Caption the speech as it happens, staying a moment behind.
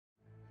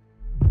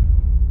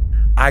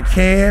I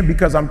can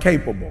because I'm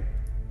capable.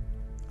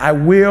 I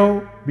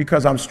will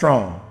because I'm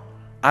strong.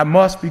 I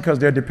must because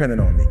they're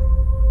dependent on me.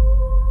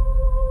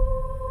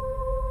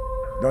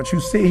 Don't you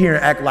sit here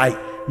and act like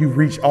you've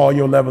reached all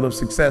your level of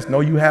success. No,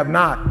 you have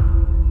not.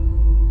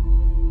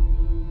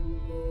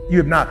 You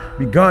have not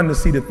begun to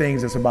see the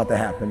things that's about to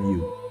happen to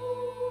you.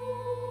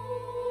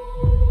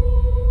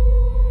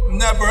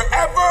 Never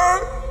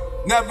ever,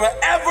 never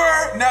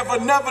ever, never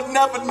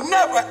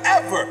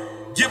ever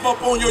give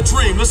up on your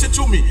dream. Listen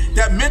to me.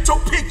 That mental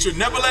picture,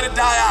 never let it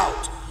die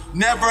out.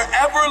 Never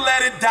ever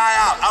let it die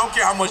out. I don't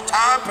care how much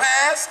time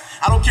passed.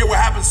 I don't care what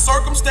happens,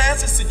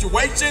 circumstances,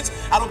 situations.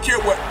 I don't care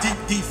what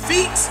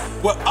defeats,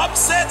 what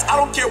upsets. I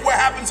don't care what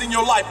happens in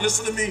your life.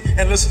 Listen to me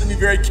and listen to me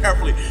very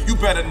carefully. You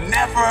better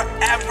never,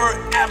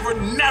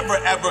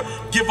 ever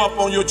give up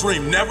on your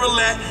dream. Never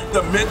let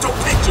the mental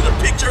picture, the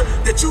picture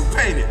that you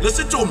painted,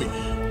 listen to me.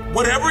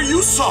 Whatever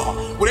you saw,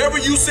 whatever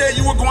you said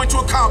you were going to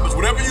accomplish,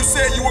 whatever you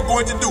said you were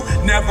going to do,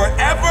 never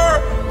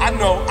ever, I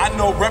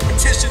know,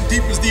 repetition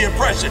deepens the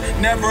impression.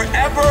 Never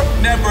ever,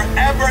 never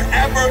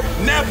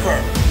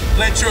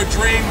let your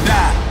dream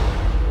die.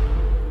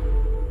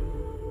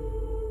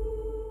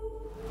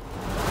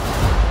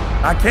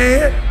 I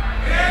can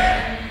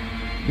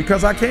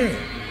because I can.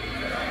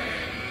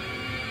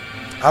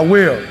 I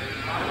will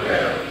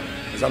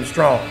because I'm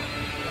strong.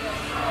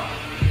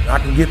 I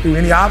can get through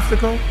any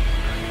obstacle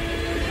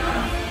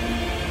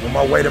on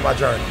my way to my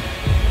journey.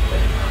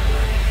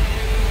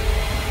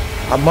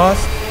 I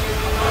must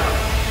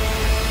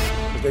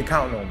because they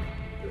count on me.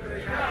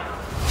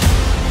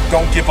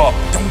 Don't give up.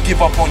 Don't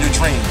give up on your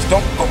dreams.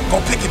 Don't go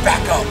pick it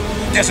back up.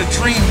 There's a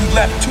dream you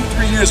left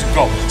 2-3 years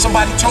ago.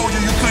 Somebody told you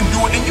you couldn't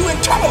do it and you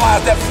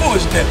internalized that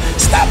foolishness.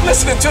 Stop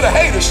listening to the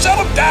haters. Shut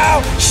them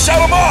down. Shut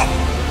them up.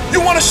 You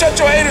want to shut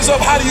your haters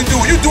up? How do you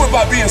do it? You do it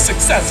by being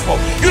successful.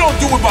 You don't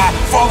do it by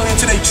falling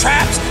into their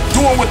traps,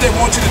 doing what they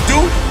want you to do,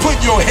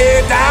 putting your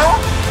head down.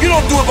 You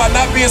don't do it by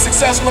not being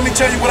successful. Let me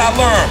tell you what I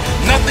learned.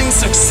 Nothing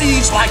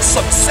succeeds like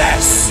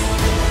success.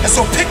 And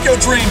so pick your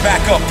dream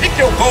back up. Pick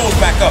your goals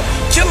back up.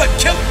 Kill a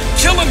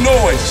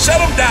noise. Shut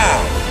them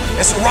down.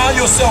 And surround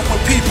yourself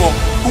with people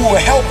who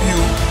will help you,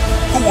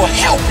 who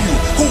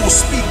will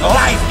speak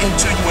life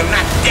into you and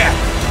not death.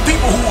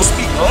 People who will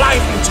speak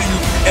life into you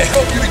and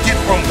help you to get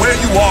from where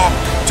you are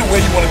to where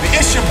you want to be.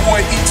 It's your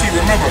boy E.T.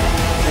 Remember,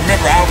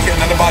 I don't care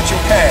nothing about your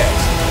past,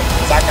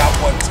 because I got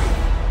one too.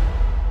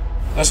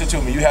 Listen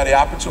to me, you have the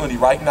opportunity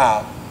right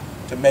now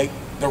to make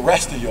the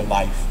rest of your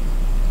life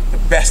the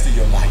best of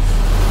your life.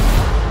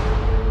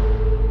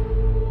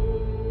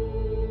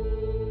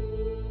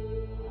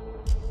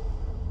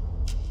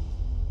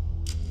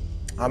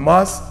 I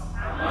must,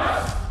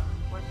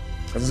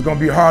 because it's going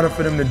to be harder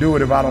for them to do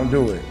it if I don't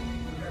do it.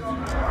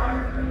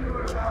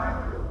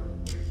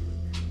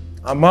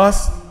 I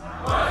must,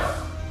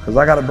 because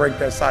I got to break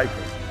that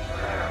cycle.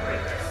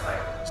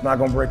 It's not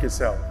going to break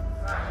itself.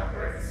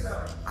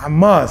 I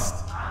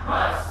must,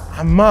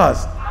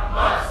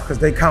 because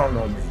they count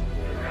on me.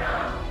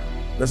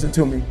 Listen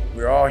to me,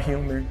 we're all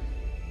human.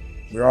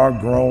 We're all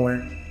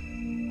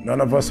growing. None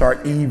of us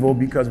are evil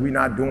because we're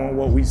not doing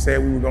what we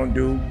said we were going to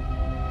do.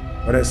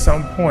 But at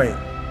some point,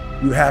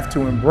 you have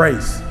to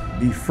embrace,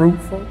 be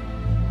fruitful,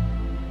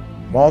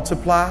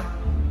 multiply,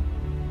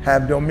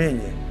 have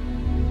dominion,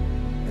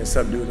 and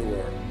subdue the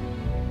world.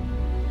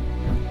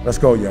 Let's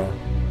go, y'all.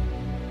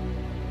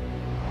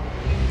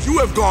 You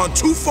have gone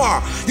too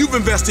far. You've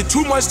invested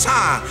too much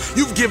time.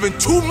 You've given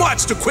too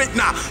much to quit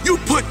now. You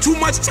put too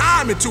much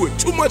time into it,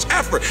 too much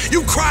effort.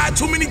 You've cried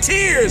too many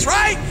tears,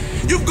 right?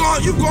 You've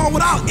gone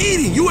without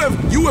eating. You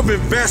have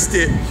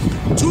invested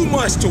too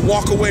much to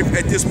walk away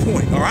at this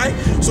point, all right?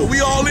 So we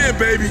all in,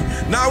 baby.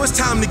 Now it's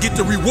time to get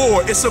the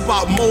reward. It's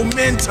about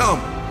momentum.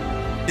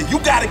 You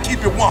gotta keep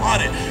it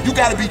 100. You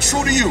gotta be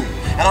true to you.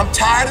 And I'm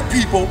tired of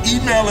people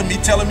emailing me,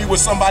 telling me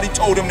what somebody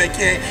told them they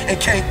can and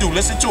can't do.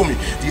 Listen to me.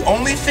 The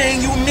only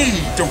thing you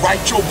need to write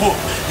your book,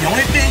 the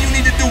only thing you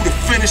need to do to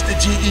finish the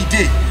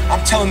GED,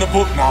 I'm telling the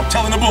book now, I'm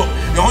telling the book.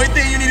 The only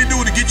thing you need to do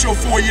to get your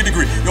 4-year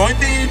degree, the only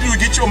thing you need to do to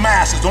get your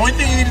master's, the only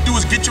thing you need to do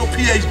is get your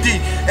PhD,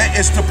 and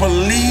it's to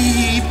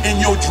believe in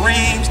your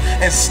dreams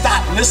and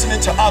stop listening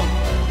to others.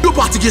 You're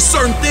about to get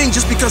certain things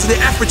just because of the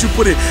effort you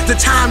put in, the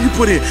time you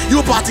put in.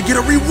 You're about to get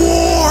a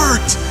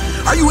reward.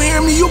 Are you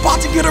hearing me? You're about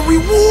to get a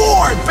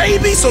reward,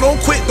 baby. So don't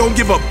quit, don't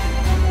give up.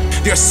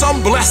 There's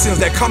some blessings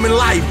that come in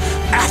life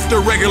after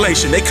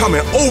regulation. They come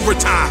in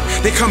overtime.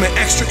 They come in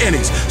extra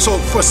innings. So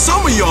for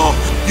some of y'all,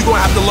 you're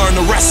gonna have to learn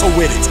to wrestle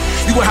with it.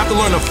 You're gonna have to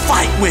learn to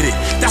fight with it.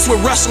 That's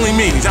what wrestling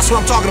means. That's what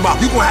I'm talking about.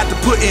 You're gonna have to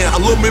put in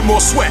a little bit more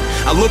sweat,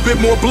 a little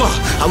bit more blood,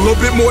 a little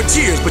bit more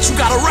tears, but you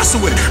gotta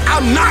wrestle with it.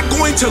 I'm not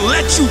going to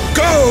let you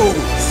go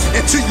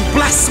until you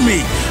bless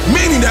me.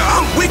 Meaning that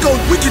we gonna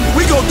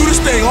do this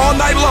thing all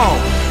night long.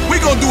 We're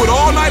gonna do it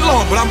all night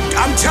long, but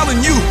I'm telling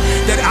you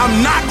that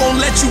I'm not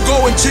gonna let you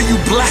go until you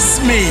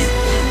bless me.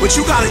 But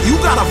you gotta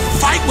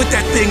fight with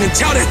that thing and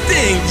tell that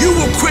thing, you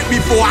will quit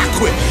before I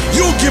quit.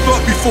 You'll give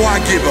up before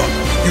I give up.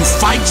 You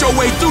fight your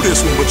way through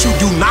this one, but you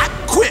do not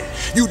quit.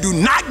 You do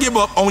not give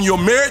up on your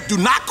merit. Do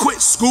not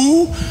quit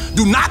school.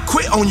 Do not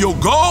quit on your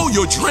goal,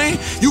 your dream.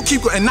 You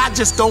keep going, and not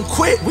just don't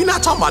quit. We're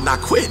not talking about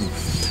not quitting.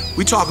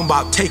 We're talking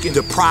about taking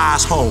the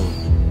prize home.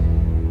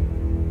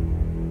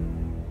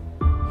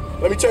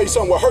 Let me tell you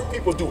something, what hurt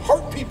people do.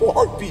 Hurt people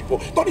hurt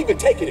people. Don't even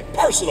take it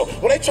personal.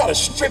 When they try to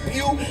strip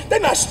you,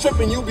 they're not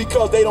stripping you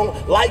because they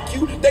don't like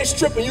you. They're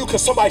stripping you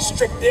because somebody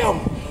stripped them.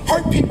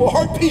 Hurt people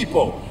hurt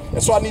people.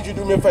 And so I need you to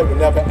do me a favor.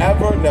 Never,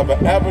 ever, never,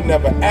 ever,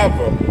 never,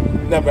 ever,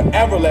 never,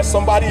 ever let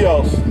somebody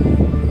else,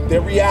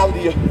 their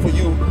reality for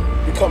you,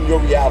 become your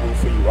reality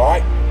for you, all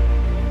right?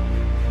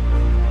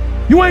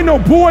 You ain't no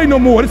boy no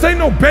more. This ain't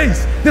no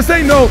base. This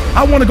ain't no,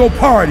 I want to go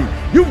party.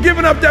 You've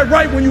given up that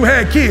right when you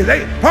had kids.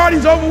 Hey,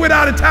 party's over with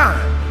out of time.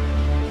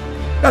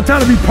 Got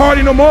time to be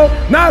partying no more.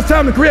 Now it's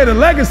time to create a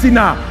legacy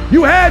now.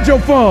 You had your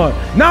fun.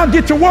 Now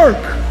get to work.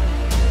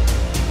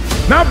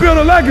 Now build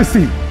a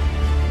legacy.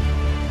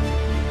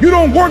 You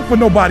don't work for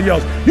nobody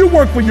else. You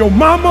work for your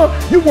mama.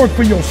 You work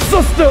for your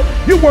sister.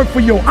 You work for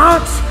your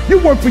aunts. You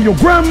work for your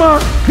grandma.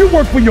 You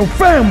work for your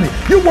family.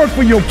 You work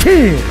for your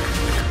kids.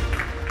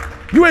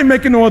 You ain't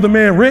making no other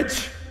man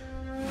rich.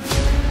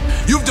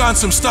 You've done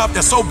some stuff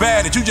that's so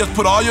bad that you just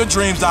put all your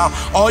dreams down,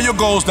 all your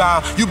goals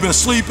down. You've been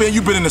sleeping.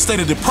 You've been in a state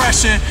of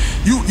depression.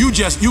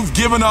 You've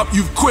given up.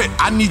 You've quit.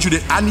 I need you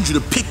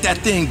to pick that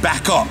thing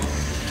back up.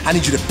 I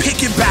need you to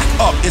pick it back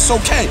up. It's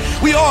okay.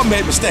 We all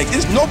made mistakes.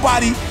 It's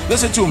nobody.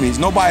 Listen to me. It's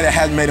nobody that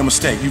hasn't made a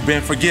mistake. You've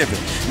been forgiven.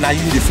 Now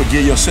you need to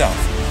forgive yourself.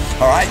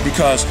 All right,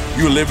 because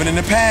you're living in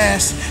the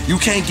past. You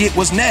can't get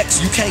what's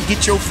next. You can't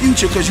get your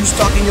future because you're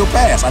stuck in your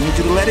past. I need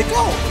you to let it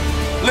go.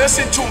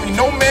 Listen to me,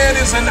 no man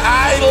is an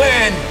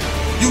island.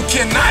 You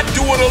cannot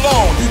do it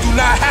alone. You do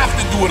not have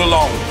to do it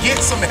alone. Get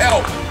some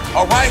help,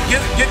 all right?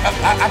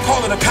 I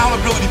call it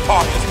accountability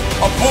partners,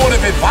 a board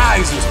of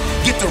advisors.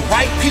 Get the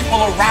right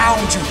people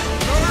around you.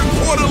 Third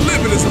quarter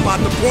living is about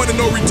the point of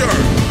no return.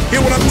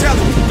 Hear what I'm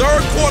telling you?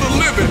 Third quarter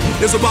living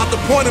is about the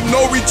point of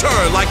no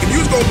return. Like if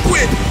you was gonna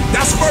quit,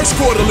 that's first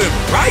quarter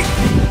living, right?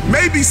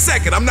 Maybe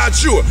second, I'm not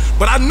sure.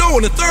 But I know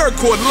in the third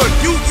quarter, look,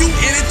 you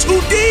in it too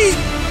deep.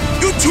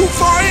 You too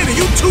far in it,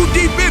 you too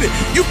deep in it.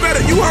 You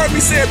heard me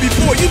say it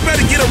before, you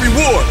better get a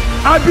reward.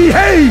 I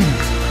behaved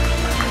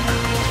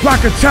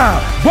like a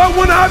child, but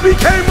when I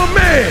became a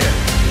man,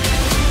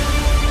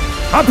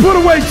 I put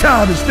away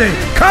childish things.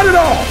 Cut it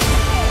off,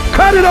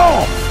 cut it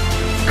off,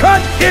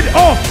 cut it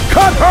off,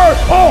 cut her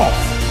off.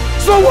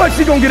 So what,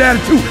 she gonna get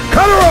attitude?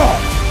 Cut her off.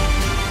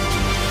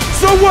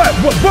 So what,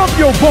 bump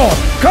your boss,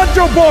 cut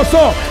your boss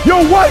off.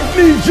 Your wife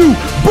needs you,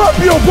 bump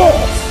your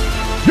boss.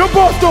 Your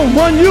boss don't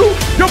run you.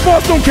 Your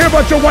boss don't care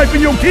about your wife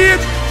and your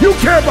kids. You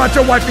care about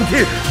your wife and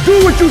kids. Do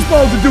what you're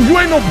supposed to do. You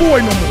ain't no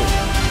boy no more.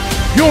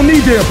 You don't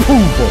need their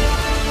approval.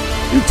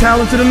 You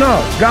talented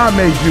enough. God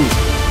made you.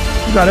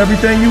 You got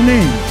everything you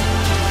need.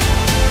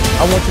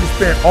 I want you to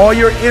spend all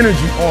your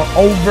energy on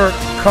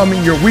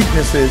overcoming your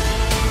weaknesses,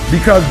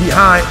 because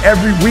behind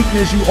every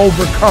weakness you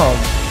overcome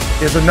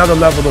is another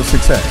level of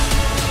success.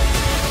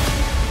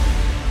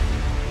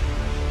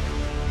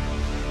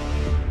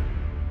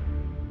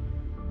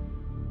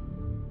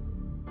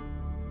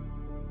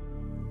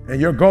 And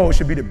your goal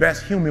should be the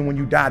best human when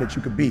you die that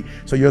you could be.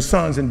 So your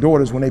sons and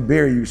daughters, when they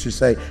bury you, should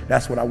say,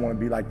 that's what I want to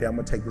be like that. I'm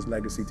going to take this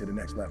legacy to the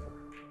next level.